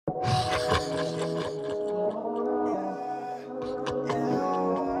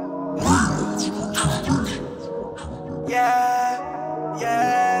Yeah,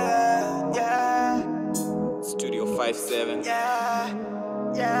 yeah, yeah. Studio 57. Yeah,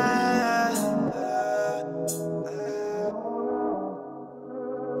 yeah.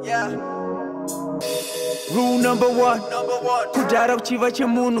 Yeah. Rule number one. Kudara kuchiva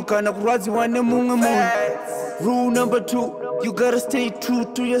chemunhu kana kurwadziwa nemumwe munhu. Rule number two. You gotta stay true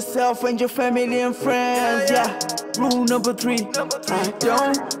to yourself and your family and friends. Yeah. Rule number three. I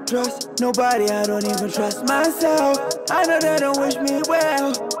don't trust nobody. I don't even trust myself. I know they don't wish me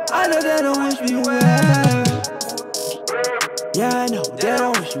well. I know they don't wish me well. Yeah, I know they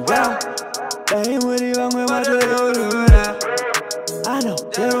don't wish you well. They ain't really wrong with my daughter. I know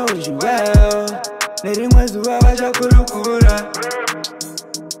they don't wish you well. Letting my zuwa washa kurukura.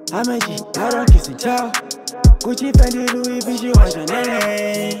 I'm a G, I don't kiss and tell. Gucci, Fendi, Louis V, she washa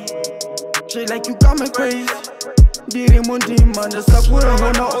nene. Shit like you got me crazy. Diri mundi manda sakura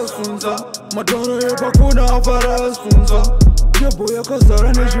hona osunza. Madoro yeba kuna afara osunza. Jebo ya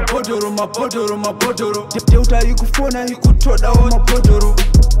kazara neji podoro, mapodoro. Deuta yikufona yikutoda wa mapodoro.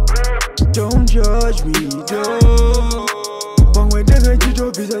 Don't judge me, though. Bangwe denge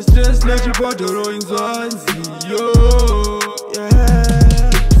jito bisa stress neji podoro inzanzi, yo.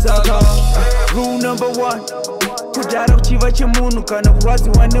 Yeah, Saka. Rule number one. Kudara kuchiva chemunhu kana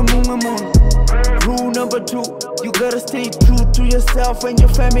kurwadziwa nemumwe munhu. Rule number two. You gotta stay true to yourself and your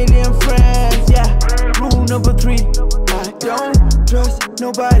family and friends, yeah. Rule number three. I don't trust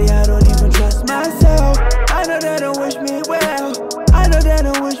nobody, I don't even trust myself. I know they don't wish me well. I know they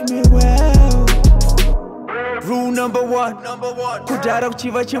don't wish me well. Rule number one. Kudara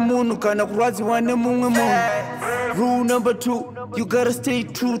kuchiva chemunhu kana kurwadziwa nemumwe munhu. Rule number two. You gotta stay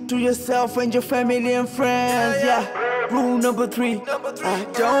true to yourself and your family and friends, yeah. Rule number three. I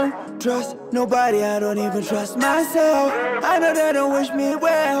don't trust nobody, I don't even trust myself. I know they don't wish me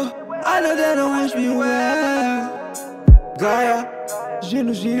well. I know they don't wish me well. Gaya,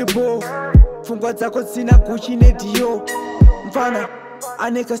 zvinhu zviri bo. Pfungwa dzako dzisina Gucci neDior. Mfana,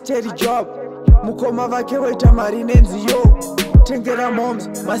 aneka steady job. Mukoma vake waita mari nenziyo. Tengera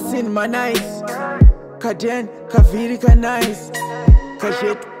moms, masin manice. Kaden, kaviri kanice.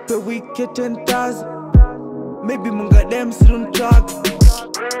 Kajet, per week get 10,000. Maybe munga dem sirun talk.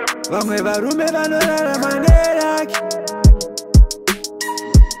 Vamwe varume vanorarama neraki.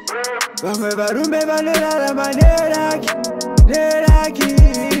 Vamwe varume vanorarama neraki.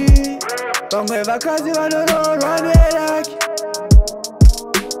 Vamwe vakazi vanororwa neraki.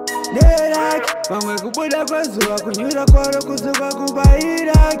 Vamwe kubuda kwazuva kunyura kwaro kuzuka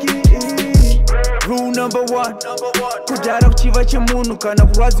kubairaki. Rule number one. Kudara kuchiva chemunhu kana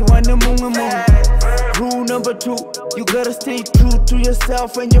kurwadziwa nemumwe munhu. Rule number two. You gotta stay true to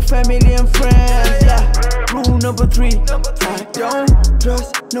yourself and your family and friends, yeah. Rule number three. I don't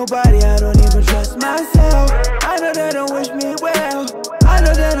trust nobody, I don't even trust myself. I know they don't wish me well. I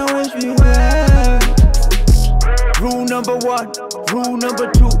know they don't wish me well. Rule number one. Rule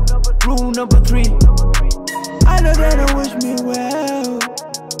number two. Rule number three. I know they don't wish me well.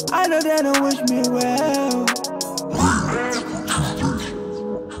 I know they don't wish me well.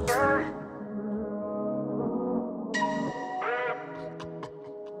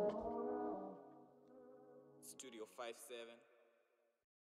 Studio 57.